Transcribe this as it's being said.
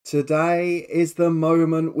Today is the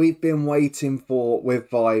moment we've been waiting for with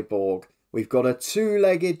Viborg. We've got a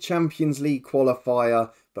two-legged Champions League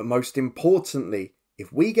qualifier, but most importantly,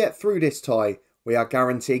 if we get through this tie, we are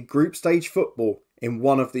guaranteed group stage football in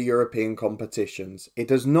one of the European competitions. It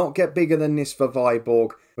does not get bigger than this for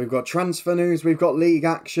Viborg. We've got transfer news, we've got league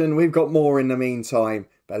action, we've got more in the meantime.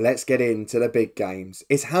 But let's get into the big games.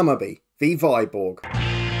 It's Hammarby v Viborg.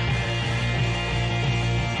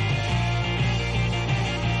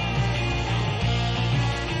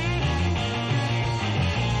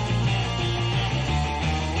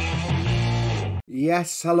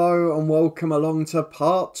 Yes, hello and welcome along to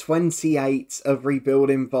part 28 of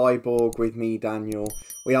Rebuilding Viborg with me, Daniel.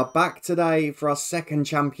 We are back today for our second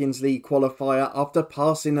Champions League qualifier after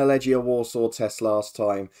passing the Legia Warsaw test last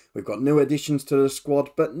time. We've got new additions to the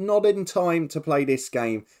squad, but not in time to play this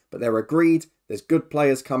game. But they're agreed, there's good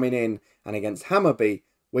players coming in, and against Hammarby,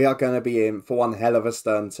 we are going to be in for one hell of a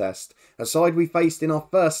stern test. A side we faced in our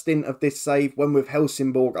first stint of this save when with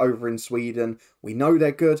Helsingborg over in Sweden. We know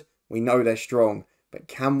they're good, we know they're strong. But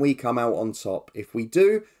can we come out on top? If we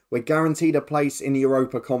do, we're guaranteed a place in the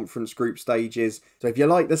Europa Conference group stages. So if you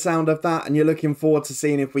like the sound of that and you're looking forward to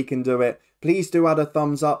seeing if we can do it, please do add a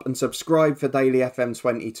thumbs up and subscribe for daily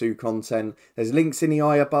FM22 content. There's links in the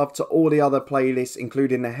eye above to all the other playlists,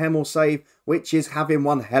 including the Hemel save, which is having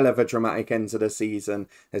one hell of a dramatic end to the season.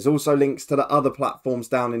 There's also links to the other platforms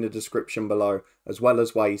down in the description below, as well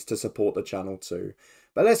as ways to support the channel too.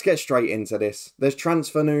 But let's get straight into this. There's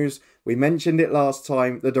transfer news. We mentioned it last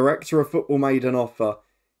time. The director of football made an offer.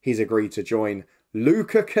 He's agreed to join.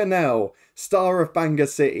 Luca Connell, star of Bangor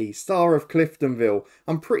City, star of Cliftonville.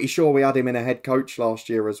 I'm pretty sure we had him in a head coach last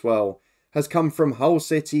year as well. Has come from Hull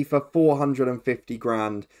City for 450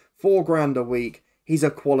 grand. 4 grand a week. He's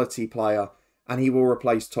a quality player. And he will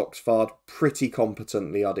replace Toxford pretty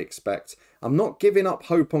competently, I'd expect. I'm not giving up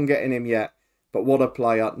hope on getting him yet. But what a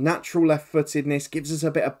player. Natural left-footedness gives us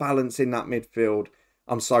a bit of balance in that midfield.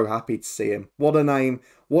 I'm so happy to see him. What a name,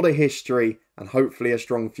 what a history, and hopefully a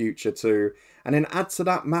strong future too. And then add to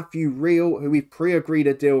that Matthew Reel, who we've pre-agreed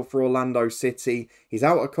a deal for Orlando City. He's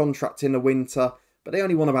out of contract in the winter, but they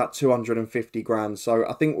only want about 250 grand, so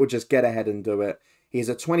I think we'll just get ahead and do it. He's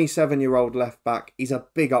a 27-year-old left-back. He's a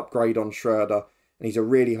big upgrade on Schroeder. And he's a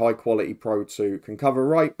really high quality pro too. Can cover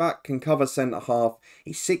right back, can cover centre half.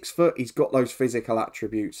 He's 6 foot, he's got those physical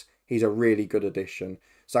attributes. He's a really good addition.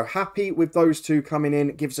 So happy with those two coming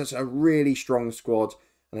in. It gives us a really strong squad.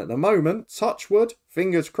 And at the moment, touch wood,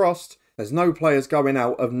 fingers crossed, there's no players going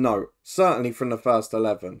out of note. Certainly from the first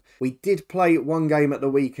 11. We did play one game at the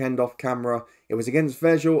weekend off camera. It was against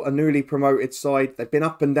Vejle, a newly promoted side. They've been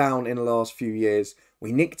up and down in the last few years.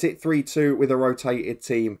 We nicked it 3-2 with a rotated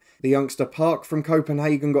team. The youngster Park from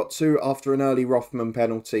Copenhagen got 2 after an early Rothman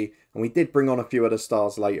penalty. And we did bring on a few of the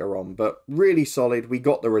stars later on. But really solid, we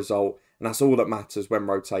got the result. And that's all that matters when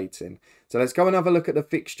rotating. So let's go and have a look at the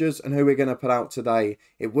fixtures and who we're going to put out today.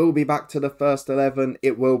 It will be back to the first 11.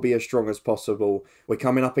 It will be as strong as possible. We're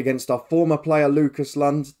coming up against our former player Lucas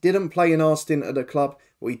Lund. Didn't play in our stint at the club,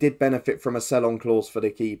 but we did benefit from a sell-on clause for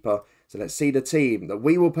the keeper. So let's see the team that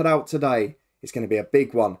we will put out today. It's going to be a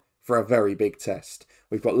big one for a very big test.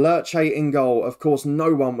 We've got Lerche in goal. Of course,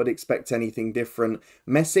 no one would expect anything different.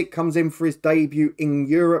 Messick comes in for his debut in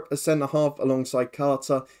Europe as centre-half alongside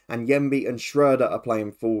Carter, and Yemby and Schroeder are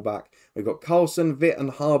playing full-back. We've got Carlson, Witt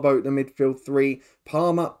and Harbo the midfield 3,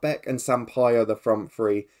 Palmer, Beck and Sampaio the front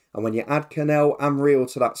 3. And when you add Connell and Reel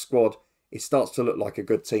to that squad, it starts to look like a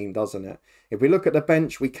good team, doesn't it? If we look at the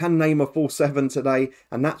bench, we can name a full 7 today,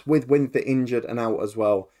 and that's with Winther injured and out as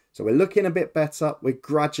well. So we're looking a bit better. We're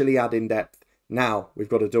gradually adding depth. Now we've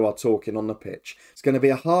got to do our talking on the pitch. It's going to be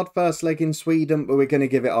a hard first leg in Sweden, but we're going to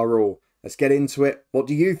give it our all. Let's get into it. What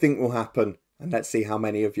do you think will happen? And let's see how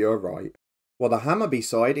many of you are right. Well, the Hammarby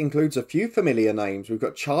side includes a few familiar names. We've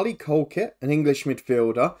got Charlie Colkett, an English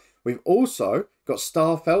midfielder. We've also got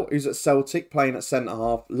Starfelt, who's at Celtic, playing at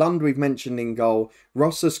centre-half. Lund, we've mentioned in goal.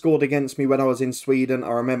 Rossa scored against me when I was in Sweden.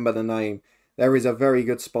 I remember the name. There is a very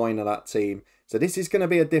good spine of that team. So this is going to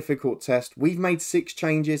be a difficult test. We've made 6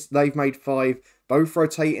 changes. They've made 5. Both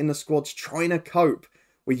rotating the squads, trying to cope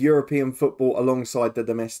with European football alongside the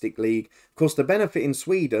domestic league. Of course, the benefit in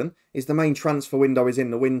Sweden is the main transfer window is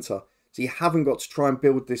in the winter. So you haven't got to try and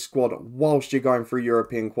build this squad whilst you're going through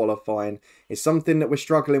European qualifying. It's something that we're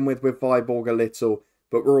struggling with Viborg a little,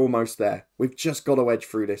 but we're almost there. We've just got to edge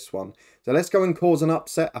through this one. So let's go and cause an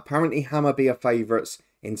upset. Apparently Hammarby are favourites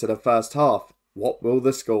into the first half. What will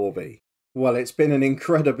the score be? Well, it's been an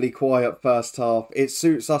incredibly quiet first half. It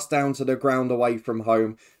suits us down to the ground away from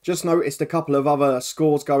home. Just noticed a couple of other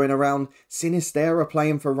scores going around. Sinister are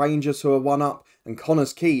playing for Rangers, who are 1 up. and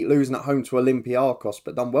Connor's Key losing at home to Olympiacos,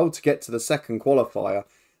 but done well to get to the second qualifier,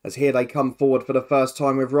 as here they come forward for the first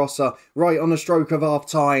time with Rossa right on the stroke of half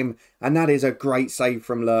time, and that is a great save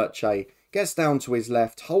from Lerche. Gets down to his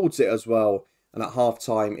left, holds it as well, and at half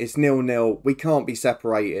time it's 0-0, we can't be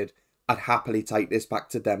separated. I'd happily take this back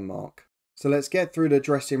to Denmark. So let's get through the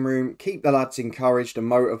dressing room, keep the lads encouraged and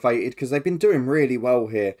motivated because they've been doing really well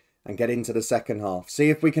here, and get into the second half, see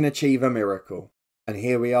if we can achieve a miracle. And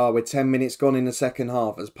here we are with 10 minutes gone in the second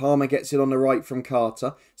half as Palmer gets it on the right from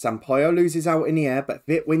Carter. Sampaio loses out in the air, but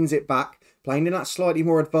Vitt wins it back, playing in that slightly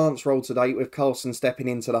more advanced role today with Carlson stepping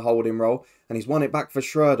into the holding role. And he's won it back for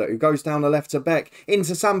Schroeder, who goes down the left to Beck,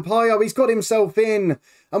 into Sampaio, he's got himself in!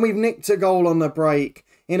 And we've nicked a goal on the break.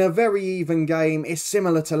 In a very even game, it's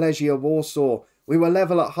similar to Legia Warsaw. We were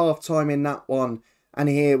level at half-time in that one. And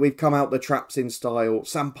here we've come out the traps in style.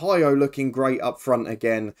 Sampaio looking great up front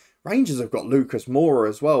again. Rangers have got Lucas Moura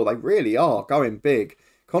as well. They really are going big.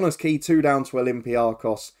 Connor's Key 2 down to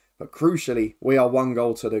Olympiacos. But crucially, we are 1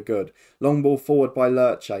 goal to the good. Long ball forward by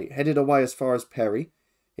Lerche. Headed away as far as Perry.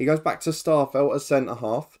 He goes back to Starfelt as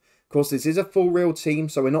centre-half. Of course, this is a full real team,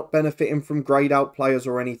 so we're not benefiting from greyed out players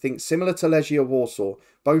or anything. Similar to Legia Warsaw,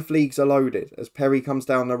 both leagues are loaded as Perry comes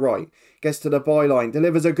down the right. Gets to the byline,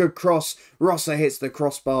 delivers a good cross. Rossa hits the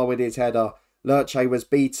crossbar with his header. Lerche was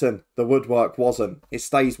beaten, the woodwork wasn't. It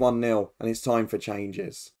stays 1-0 and it's time for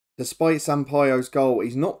changes. Despite Sampaio's goal,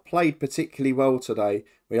 he's not played particularly well today.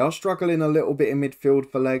 We are struggling a little bit in midfield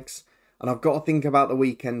for legs, and I've got to think about the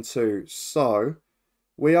weekend too. So,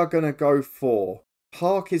 we are going to go for...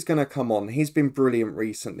 Park is going to come on. He's been brilliant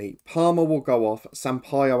recently. Palmer will go off.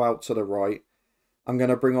 Sampaio out to the right. I'm going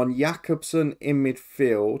to bring on Jakobsen in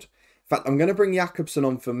midfield. In fact, I'm going to bring Jakobsen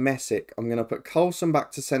on for Messick. I'm going to put Coulson back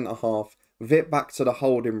to centre-half. Vitt back to the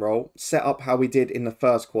holding role. Set up how we did in the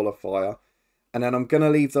first qualifier. And then I'm going to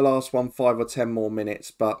leave the last one 5 or 10 more minutes.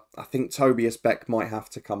 But I think Tobias Beck might have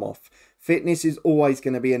to come off. Fitness is always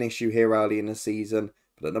going to be an issue here early in the season.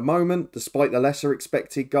 But at the moment, despite the lesser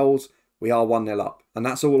expected goals, we are 1-0 up, and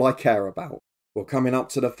that's all I care about. Well, coming up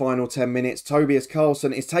to the final 10 minutes, Tobias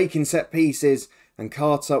Carlson is taking set pieces, and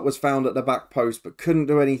Carter was found at the back post, but couldn't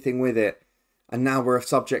do anything with it. And now we're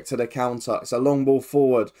subject to the counter. It's a long ball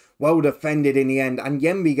forward, well defended in the end, and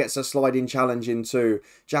Yemby gets a sliding challenge in too.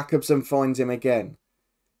 Jakobsen finds him again.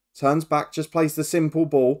 Turns back, just plays the simple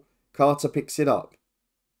ball. Carter picks it up.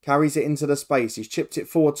 Carries it into the space. He's chipped it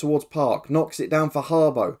forward towards Park. Knocks it down for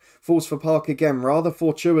Harbo. Falls for Park again, rather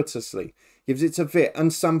fortuitously. Gives it to Vitt and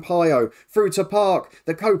Sampaio. Through to Park,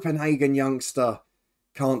 the Copenhagen youngster.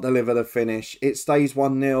 Can't deliver the finish. It stays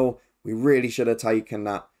 1-0. We really should have taken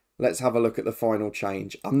that. Let's have a look at the final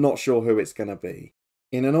change. I'm not sure who it's going to be.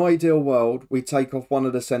 In an ideal world, we take off one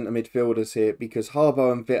of the centre midfielders here because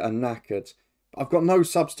Harbo and Vitt are knackered. I've got no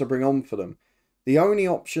subs to bring on for them. The only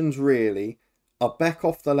options really are Beck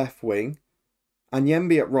off the left wing and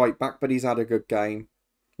Yemby at right back, but he's had a good game.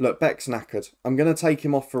 Look, Beck's knackered. I'm going to take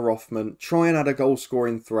him off for Rothman, try and add a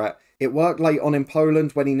goal-scoring threat. It worked late on in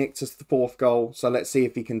Poland when he nicked us the 4th goal, so let's see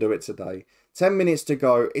if he can do it today. 10 minutes to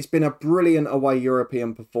go. It's been a brilliant away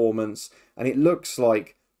European performance, and it looks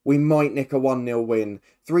like we might nick a 1-0 win.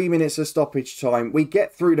 3 minutes of stoppage time. We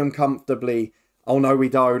get through them comfortably. Oh no, we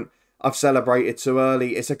don't. I've celebrated too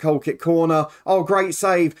early. It's a goal kick corner. Oh, great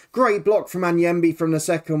save. Great block from Anyembi from the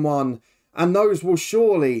second one. And those will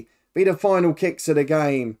surely be the final kicks of the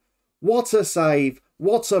game. What a save.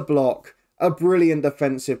 What a block. A brilliant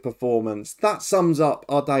defensive performance. That sums up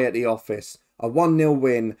our day at the office. A 1-0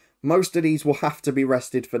 win. Most of these will have to be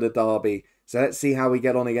rested for the derby. So let's see how we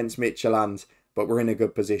get on against Midtjylland. But we're in a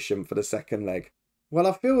good position for the second leg. Well,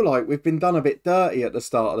 I feel like we've been done a bit dirty at the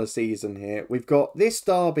start of the season here. We've got this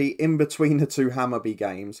derby in between the two Hammarby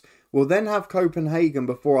games. We'll then have Copenhagen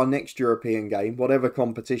before our next European game, whatever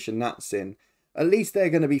competition that's in. At least they're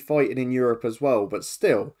going to be fighting in Europe as well, but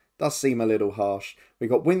still, does seem a little harsh. We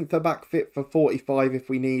got Winther back fit for 45 if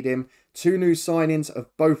we need him. 2 new signings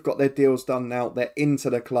have both got their deals done now. They're into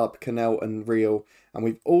the club, Connell and Real. And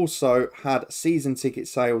we've also had season ticket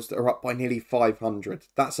sales that are up by nearly 500.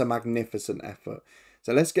 That's a magnificent effort.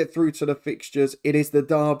 So let's get through to the fixtures. It is the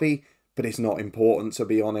derby, but it's not important to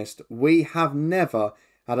be honest. We have never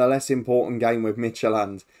had a less important game with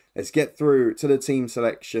Midtjylland. Let's get through to the team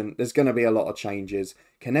selection. There's going to be a lot of changes.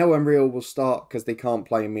 Connell and Real will start because they can't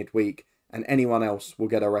play midweek, and anyone else will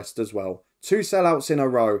get a rest as well. 2 sellouts in a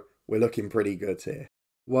row. We're looking pretty good here.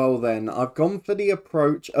 Well then, I've gone for the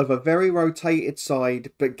approach of a very rotated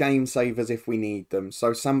side, but game savers if we need them.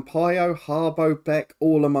 So Sampaio, Harbo, Beck,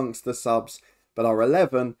 all amongst the subs. But our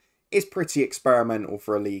 11 is pretty experimental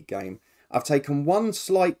for a league game. I've taken one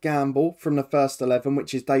slight gamble from the first 11,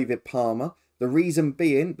 which is David Palmer. The reason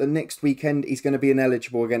being, the next weekend he's going to be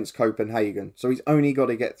ineligible against Copenhagen. So he's only got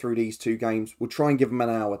to get through these 2 games. We'll try and give him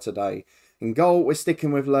an hour today. In goal, we're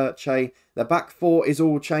sticking with Lerche. The back 4 is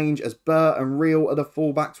all change as Burr and Real are the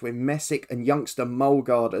fullbacks with Messick and youngster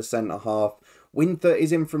Mulgaard as centre-half. Winther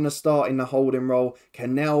is in from the start in the holding role.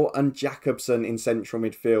 Connell and Jacobson in central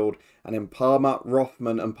midfield. And then Palmer,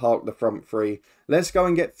 Rothman and Park the front 3. Let's go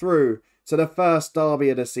and get through to the first derby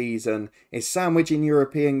of the season. His sandwich in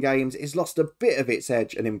European games has lost a bit of its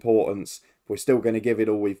edge and importance. But we're still going to give it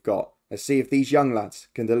all we've got. Let's see if these young lads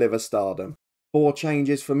can deliver stardom. 4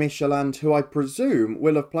 changes for Midtjylland, who I presume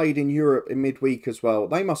will have played in Europe in midweek as well.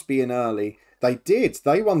 They must be in early. They did.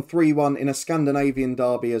 They won 3-1 in a Scandinavian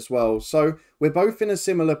derby as well. So we're both in a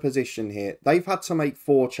similar position here. They've had to make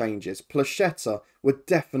 4 changes. Placheta would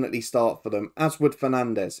definitely start for them, as would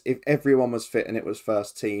Fernandez, if everyone was fit and it was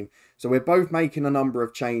first team. So we're both making a number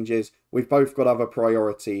of changes. We've both got other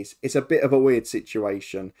priorities. It's a bit of a weird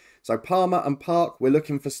situation. So Palmer and Park, we're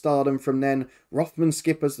looking for stardom from then. Rothman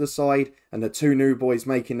skippers the side, and the 2 new boys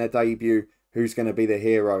making their debut. Who's going to be the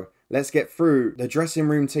hero? Let's get through the dressing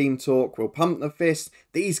room team talk. We'll pump the fist.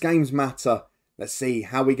 These games matter. Let's see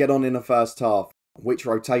how we get on in the first half. Which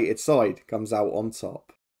rotated side comes out on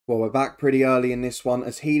top. Well, we're back pretty early in this one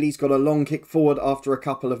as Healy's got a long kick forward after a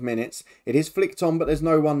couple of minutes. It is flicked on, but there's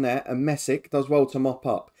no one there, and Messick does well to mop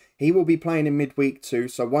up. He will be playing in midweek too,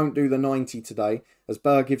 so won't do the 90 today, as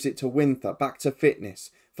Burr gives it to Winther, back to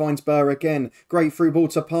fitness. Finds Burr again, great through ball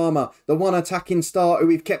to Palmer, the one attacking star who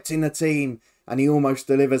we've kept in the team. And he almost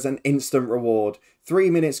delivers an instant reward. 3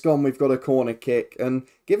 minutes gone, we've got a corner kick, and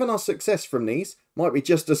given our success from these, might be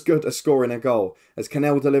just as good as scoring a goal. As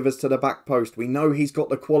Connell delivers to the back post, we know he's got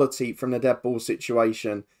the quality from the dead ball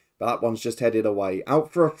situation, but that one's just headed away.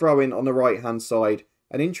 Out for a throw-in on the right-hand side.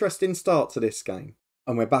 An interesting start to this game.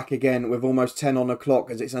 And we're back again with almost 10 on the clock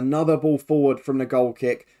as it's another ball forward from the goal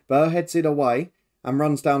kick. Burr heads it away and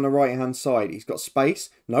runs down the right-hand side. He's got space.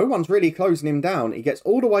 No one's really closing him down. He gets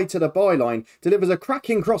all the way to the byline, delivers a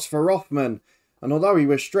cracking cross for Rothman. And although he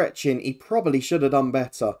was stretching, he probably should have done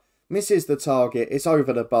better. Misses the target. It's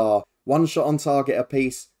over the bar. 1 shot on target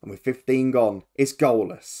apiece, and with 15 gone, it's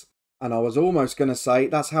goalless. And I was almost going to say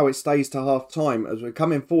that's how it stays to half-time. As we're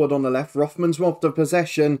coming forward on the left, Rothman's mobbed the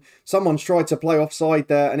possession. Someone's tried to play offside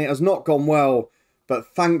there, and it has not gone well. But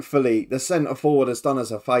thankfully, the centre-forward has done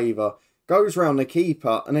us a favour. Goes round the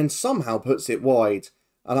keeper and then somehow puts it wide.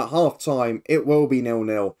 And at half-time, it will be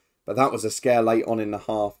 0-0. But that was a scare late on in the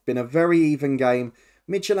half. Been a very even game.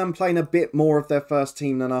 Midtjylland playing a bit more of their first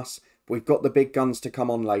team than us. But we've got the big guns to come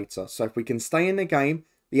on later. So if we can stay in the game,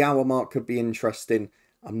 the hour mark could be interesting.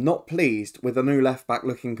 I'm not pleased with the new left-back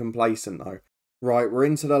looking complacent though. Right, we're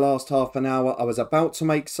into the last half an hour. I was about to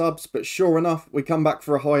make subs, but sure enough, we come back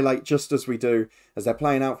for a highlight just as we do. As they're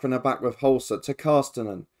playing out from the back with Holzer to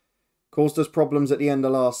Karstenen. Caused us problems at the end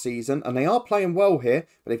of last season, and they are playing well here,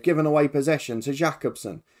 but they've given away possession to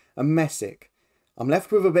Jacobson and Messick. I'm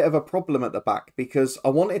left with a bit of a problem at the back because I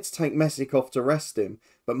wanted to take Messick off to rest him,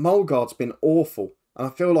 but Mulgaard's been awful, and I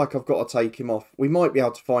feel like I've got to take him off. We might be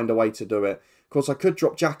able to find a way to do it. Of course, I could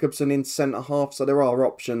drop Jacobson into centre-half, so there are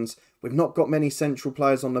options. We've not got many central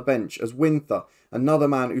players on the bench, as Winther, another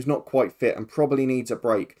man who's not quite fit and probably needs a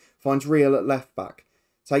break, finds Real at left-back.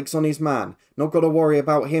 Takes on his man. Not got to worry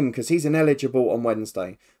about him because he's ineligible on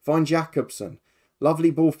Wednesday. Find Jacobson.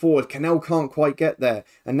 Lovely ball forward. Connell can't quite get there.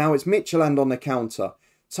 And now it's Midtjylland on the counter.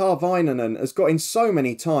 Tarvainen has got in so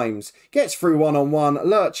many times. Gets through one-on-one.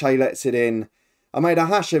 Lerche lets it in. I made a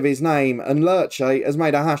hash of his name and Lerche has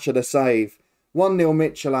made a hash of the save. 1-0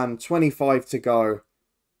 Midtjylland. 25 to go.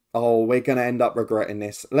 Oh, we're going to end up regretting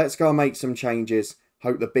this. Let's go and make some changes.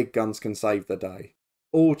 Hope the big guns can save the day.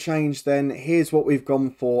 All changed then. Here's what we've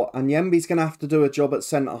gone for. And Yembi's going to have to do a job at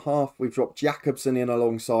centre-half. We've dropped Jacobson in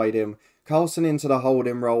alongside him. Carlson into the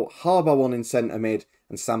holding role. Harbo on in centre-mid.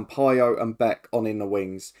 And Sampaio and Beck on in the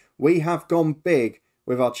wings. We have gone big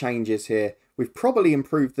with our changes here. We've probably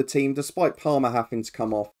improved the team despite Palmer having to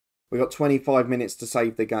come off. We've got 25 minutes to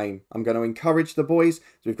save the game. I'm going to encourage the boys.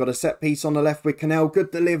 So we've got a set piece on the left with Connell.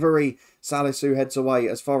 Good delivery. Salisu heads away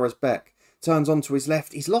as far as Beck. Turns onto his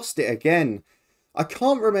left. He's lost it again. I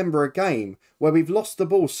can't remember a game where we've lost the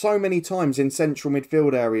ball so many times in central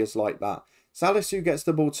midfield areas like that. Salisu gets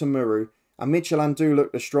the ball to Muru, and Midtjylland do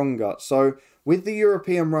look the stronger. So, with the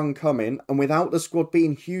European run coming, and without the squad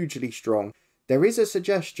being hugely strong, there is a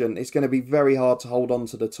suggestion it's going to be very hard to hold on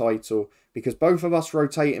to the title, because both of us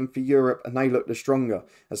rotating for Europe, and they look the stronger.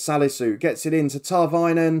 As Salisu gets it into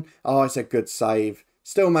Tarvainen. Oh, it's a good save.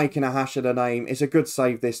 Still making a hash of the name. It's a good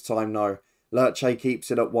save this time, though. Lerche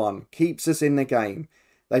keeps it at 1. Keeps us in the game.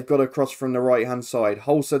 They've got a cross from the right-hand side.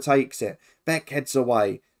 Holzer takes it. Beck heads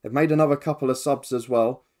away. They've made another couple of subs as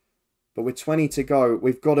well. But with 20 to go,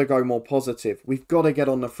 we've got to go more positive. We've got to get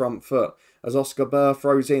on the front foot as Oscar Burr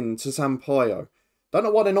throws in to Sampaio. Don't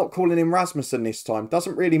know why they're not calling him Rasmussen this time.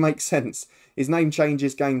 Doesn't really make sense. His name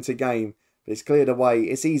changes game to game. But it's cleared away.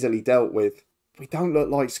 It's easily dealt with. We don't look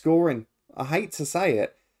like scoring. I hate to say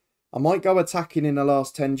it. I might go attacking in the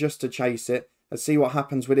last 10 just to chase it. Let's see what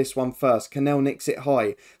happens with this one first. Connell nicks it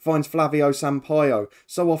high. Finds Flavio Sampaio.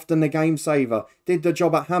 So often the game saver. Did the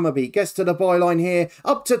job at Hammarby. Gets to the byline here.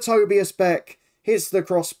 Up to Tobias Beck. Hits the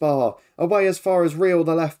crossbar. Away as far as Real,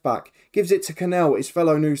 the left back. Gives it to Connell, his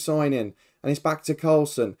fellow new signing. And it's back to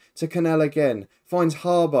Carlson. To Connell again. Finds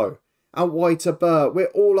Harbo. Out wide to Burr. We're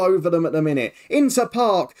all over them at the minute. Into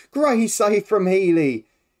Park. Great save from Healy.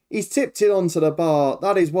 He's tipped it onto the bar.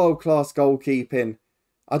 That is world-class goalkeeping.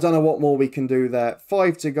 I don't know what more we can do there.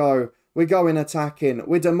 5 to go. We're going attacking.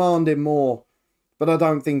 We're demanding more. But I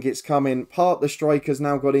don't think it's coming. Part the striker's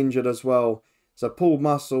now got injured as well. So pulled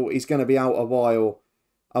muscle. He's going to be out a while.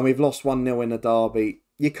 And we've lost 1-0 in the derby.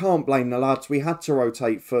 You can't blame the lads. We had to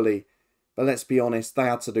rotate fully. But let's be honest, they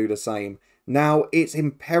had to do the same. Now it's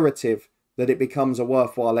imperative that it becomes a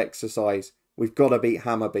worthwhile exercise. We've got to beat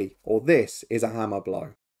Hammarby. Or this is a hammer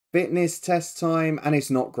blow. Fitness test time, and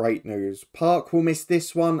it's not great news. Park will miss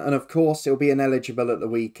this one, and of course he'll be ineligible at the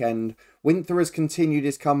weekend. Winther has continued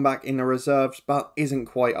his comeback in the reserves, but isn't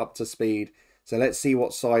quite up to speed. So let's see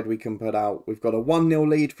what side we can put out. We've got a 1-0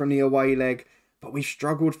 lead from the away leg, but we've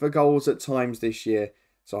struggled for goals at times this year.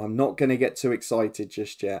 So I'm not going to get too excited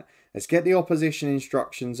just yet. Let's get the opposition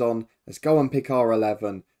instructions on. Let's go and pick our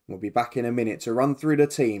 11. We'll be back in a minute to run through the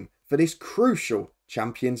team for this crucial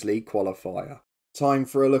Champions League qualifier. Time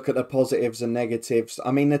for a look at the positives and negatives.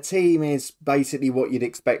 I mean, the team is basically what you'd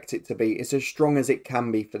expect it to be. It's as strong as it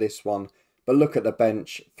can be for this one. But look at the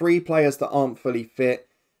bench. 3 players that aren't fully fit.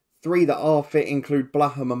 3 that are fit include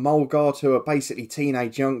Blaham and Mulgard, who are basically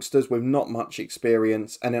teenage youngsters with not much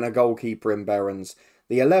experience. And then a goalkeeper in Behrens.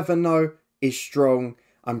 The 11, though, is strong.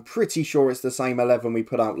 I'm pretty sure it's the same 11 we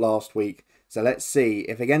put out last week. So let's see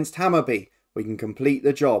if against Hammarby we can complete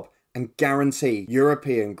the job and guarantee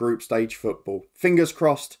European group stage football. Fingers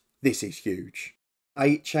crossed, this is huge.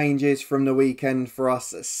 8 changes from the weekend for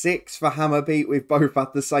us, 6 for Hammarby. We've both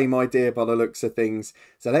had the same idea by the looks of things.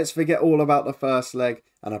 So let's forget all about the first leg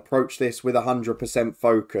and approach this with 100%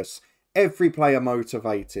 focus. Every player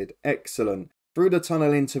motivated. Excellent. Through the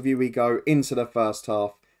tunnel interview we go into the first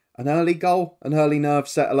half. An early goal, an early nerve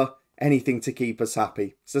settler, anything to keep us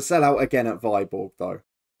happy. It's a sellout again at Viborg though.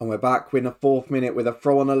 And we're back in the 4th minute with a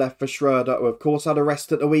throw on the left for Schroeder, who of course had a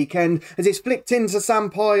rest at the weekend, as it's flicked into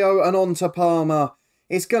Sampaio and on to Palmer.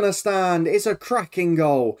 It's going to stand. It's a cracking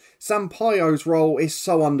goal. Sampaio's role is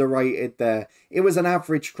so underrated there. It was an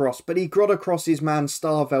average cross, but he got across his man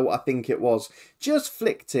Starvelt, I think it was. Just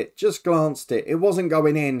flicked it, just glanced it. It wasn't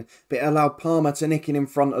going in, but it allowed Palmer to nick it in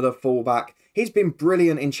front of the fullback. He's been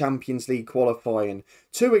brilliant in Champions League qualifying.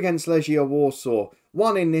 2 against Legia Warsaw.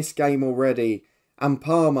 1 in this game already. And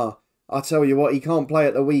Palmer, I tell you what, he can't play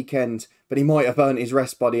at the weekend, but he might have earned his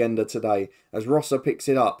rest by the end of today, as Rosser picks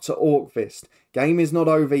it up to Orkvist. Game is not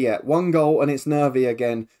over yet. 1 goal and it's nervy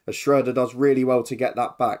again, as Schroeder does really well to get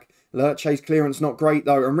that back. Lerche's clearance not great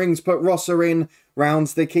though, and Rings put Rosser in,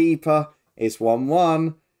 rounds the keeper. It's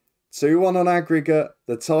 1-1. 2-1 on aggregate,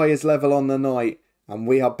 the tie is level on the night, and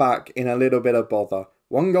we are back in a little bit of bother.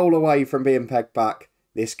 1 goal away from being pegged back.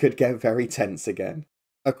 This could get very tense again.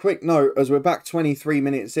 A quick note, as we're back 23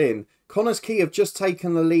 minutes in, Connors Key have just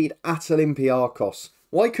taken the lead at Olympiacos.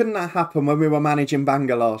 Why couldn't that happen when we were managing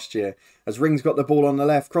Bangor last year? As Rings got the ball on the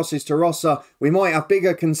left, crosses to Rosser, we might have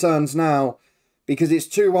bigger concerns now. Because it's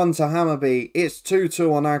 2-1 to Hammarby, it's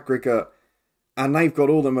 2-2 on aggregate. And they've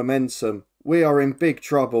got all the momentum. We are in big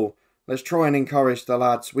trouble. Let's try and encourage the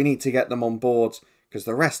lads. We need to get them on board, because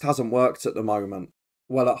the rest hasn't worked at the moment.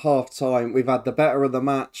 Well, at half-time, we've had the better of the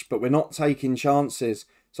match, but we're not taking chances.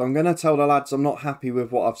 So I'm going to tell the lads I'm not happy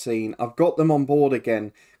with what I've seen. I've got them on board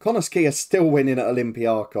again. Connors Key are still winning at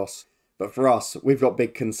Olympiacos. But for us, we've got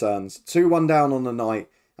big concerns. 2-1 down on the night,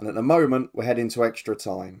 and at the moment, we're heading to extra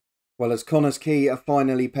time. Well, as Connors Key are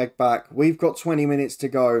finally pegged back, we've got 20 minutes to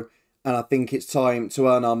go, and I think it's time to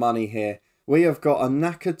earn our money here. We have got a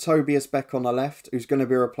knackered Tobias Beck on the left, who's going to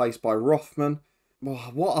be replaced by Rothman.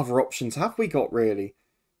 Well, what other options have we got, really?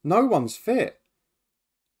 No one's fit.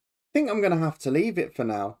 I think I'm going to have to leave it for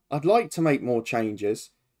now. I'd like to make more changes,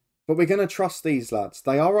 but we're going to trust these lads.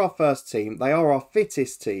 They are our first team. They are our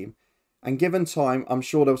fittest team. And given time, I'm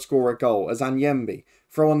sure they'll score a goal as Anyembi.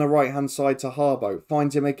 Throw on the right-hand side to Harbo.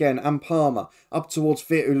 Finds him again. And Palmer. Up towards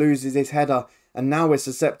Fit, who loses his header. And now we're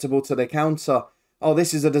susceptible to the counter. Oh,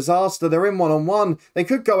 this is a disaster. They're in one-on-one. They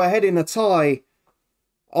could go ahead in a tie.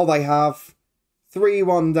 Oh, they have.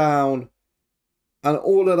 3-1 down. And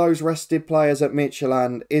all of those rested players at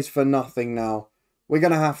Midtjylland is for nothing now. We're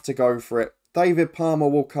going to have to go for it. David Palmer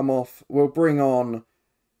will come off. We'll bring on...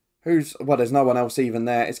 Well, there's no one else even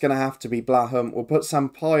there. It's going to have to be Blaham. We'll put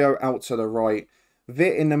Sampaio out to the right.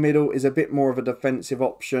 Vit in the middle is a bit more of a defensive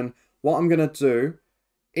option. What I'm going to do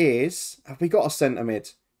is... Have we got a centre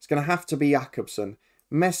mid? It's going to have to be Jakobsen.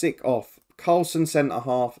 Messick off. Carlson centre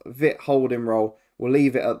half. Vit holding role. We'll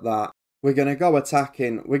leave it at that. We're going to go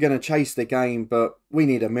attacking. We're going to chase the game, but we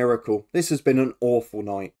need a miracle. This has been an awful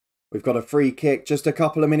night. We've got a free kick just a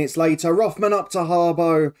couple of minutes later. Rothman up to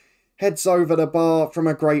Harbo. Heads over the bar from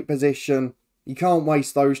a great position. You can't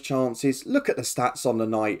waste those chances. Look at the stats on the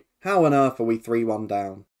night. How on earth are we 3-1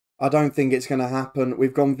 down? I don't think it's going to happen.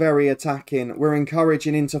 We've gone very attacking. We're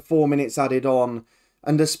encouraging into 4 minutes added on.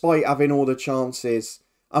 And despite having all the chances,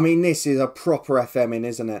 I mean, this is a proper FMing,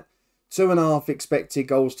 isn't it? 2.5 expected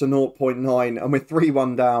goals to 0.9 and we're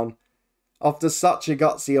 3-1 down. After such a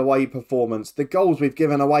gutsy away performance, the goals we've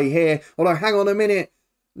given away here, although hang on a minute,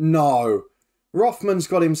 no. Rothman's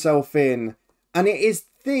got himself in, and it is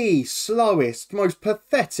the slowest, most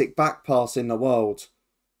pathetic back pass in the world.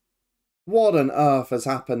 What on earth has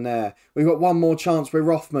happened there? We've got one more chance with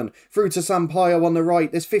Rothman. Through to Sampaio on the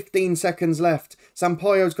right. There's 15 seconds left.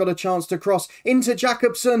 Sampaio's got a chance to cross into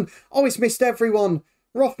Jakobsen. Oh, it's missed everyone.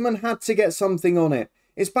 Rothman had to get something on it.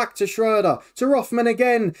 It's back to Schroeder. To Rothman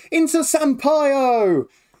again. Into Sampaio.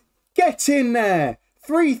 Get in there.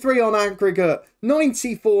 3-3 on aggregate.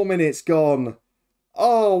 94 minutes gone.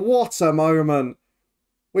 Oh, what a moment.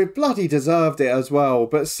 We've bloody deserved it as well.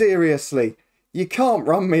 But seriously, you can't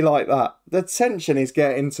run me like that. The tension is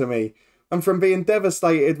getting to me. And from being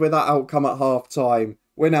devastated with that outcome at half-time,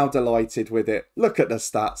 we're now delighted with it. Look at the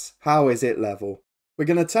stats. How is it level? We're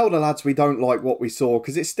going to tell the lads we don't like what we saw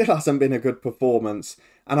because it still hasn't been a good performance.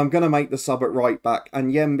 And I'm going to make the sub at right back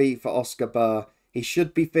and Yembi for Oscar Burr. He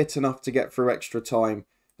should be fit enough to get through extra time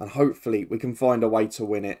and hopefully we can find a way to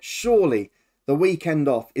win it. Surely the weekend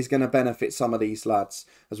off is going to benefit some of these lads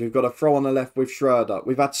as we've got a throw on the left with Schroeder.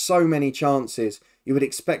 We've had so many chances. You would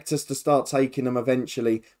expect us to start taking them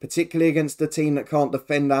eventually, particularly against a team that can't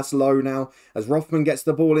defend as low now. As Rothman gets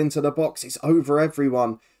the ball into the box, it's over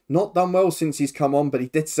everyone. Not done well since he's come on, but he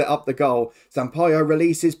did set up the goal. Sampaio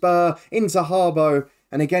releases Burr into Harbo.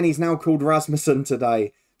 And again, he's now called Rasmussen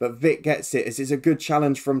today. But Vic gets it as it's a good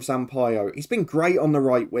challenge from Sampaio. He's been great on the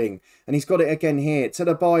right wing. And he's got it again here to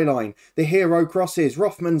the byline. The hero crosses.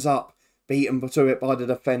 Rothman's up. Beaten to it by the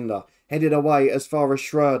defender. Headed away as far as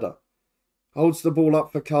Schroeder. Holds the ball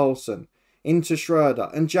up for Carlson. Into Schroeder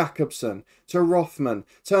and Jakobsen. To Rothman.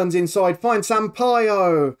 Turns inside. Finds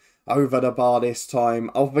Sampaio. Over the bar this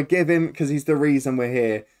time. I'll forgive him because he's the reason we're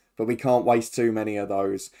here. But we can't waste too many of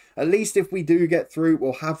those. At least if we do get through,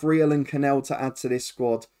 we'll have Real and Connell to add to this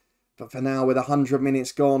squad. But for now, with 100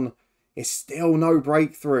 minutes gone, it's still no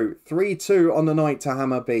breakthrough. 3-2 on the night to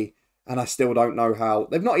Hammarby. And I still don't know how.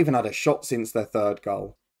 They've not even had a shot since their third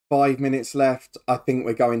goal. 5 minutes left. I think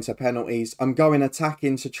we're going to penalties. I'm going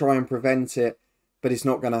attacking to try and prevent it. But it's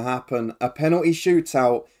not going to happen. A penalty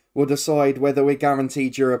shootout will decide whether we're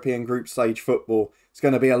guaranteed European group stage football. It's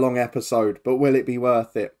going to be a long episode, but will it be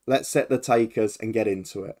worth it? Let's set the takers and get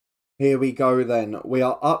into it. Here we go then. We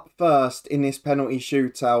are up first in this penalty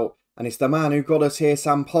shootout, and it's the man who got us here,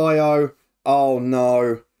 Sampaio. Oh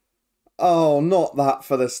no. Oh, not that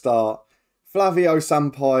for the start. Flavio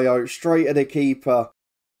Sampaio, straight at the keeper.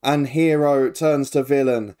 And hero turns to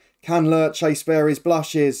villain. Can Lerche spare his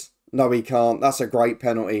blushes? No, he can't. That's a great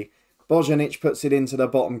penalty. Bojanic puts it into the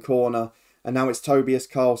bottom corner. And now it's Tobias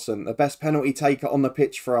Carlson, the best penalty taker on the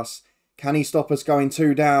pitch for us. Can he stop us going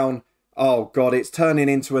 2 down? Oh God, it's turning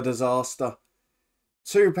into a disaster.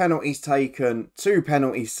 2 penalties taken, 2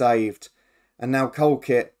 penalties saved. And now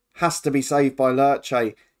Colkit has to be saved by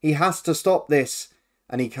Lerche. He has to stop this.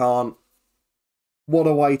 And he can't. What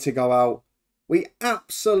a way to go out. We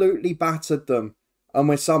absolutely battered them. And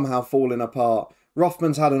we're somehow falling apart.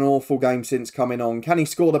 Rothman's had an awful game since coming on. Can he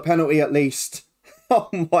score the penalty at least? Oh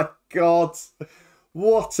my God.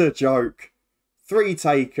 What a joke. 3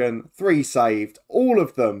 taken, 3 saved. All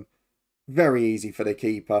of them. Very easy for the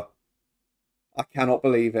keeper. I cannot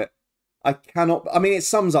believe it. I mean, it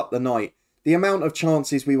sums up the night. The amount of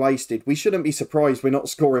chances we wasted. We shouldn't be surprised we're not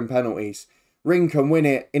scoring penalties. Ring can win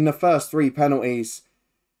it in the first 3 penalties.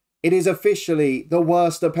 It is officially the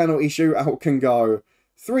worst a penalty shootout can go.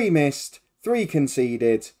 3 missed. 3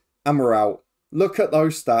 conceded, and we're out. Look at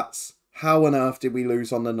those stats. How on earth did we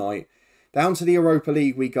lose on the night? Down to the Europa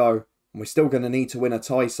League we go, and we're still going to need to win a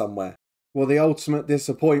tie somewhere. Well, the ultimate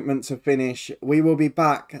disappointment to finish, we will be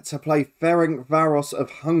back to play Ferencváros of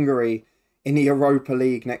Hungary in the Europa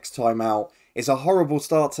League next time out. It's a horrible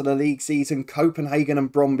start to the league season. Copenhagen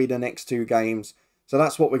and Brøndby the next 2 games. So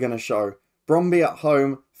that's what we're going to show. Brøndby at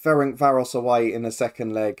home, Ferencváros away in the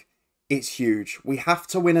second leg. It's huge. We have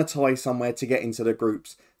to win a tie somewhere to get into the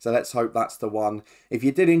groups. So let's hope that's the one. If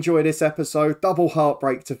you did enjoy this episode, double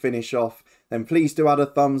heartbreak to finish off, then please do add a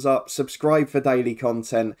thumbs up, subscribe for daily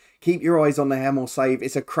content, keep your eyes on the Hemel save.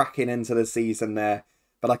 It's a cracking end to the season there,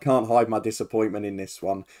 but I can't hide my disappointment in this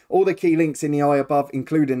one. All the key links in the eye above,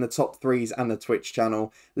 including the top 3s and the Twitch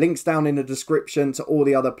channel. Links down in the description to all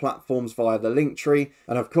the other platforms via the link tree.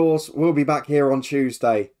 And of course, we'll be back here on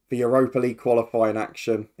Tuesday for Europa League qualifying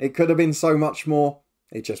action. It could have been so much more,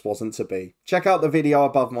 it just wasn't to be. Check out the video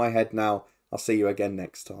above my head now. I'll see you again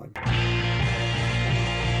next time.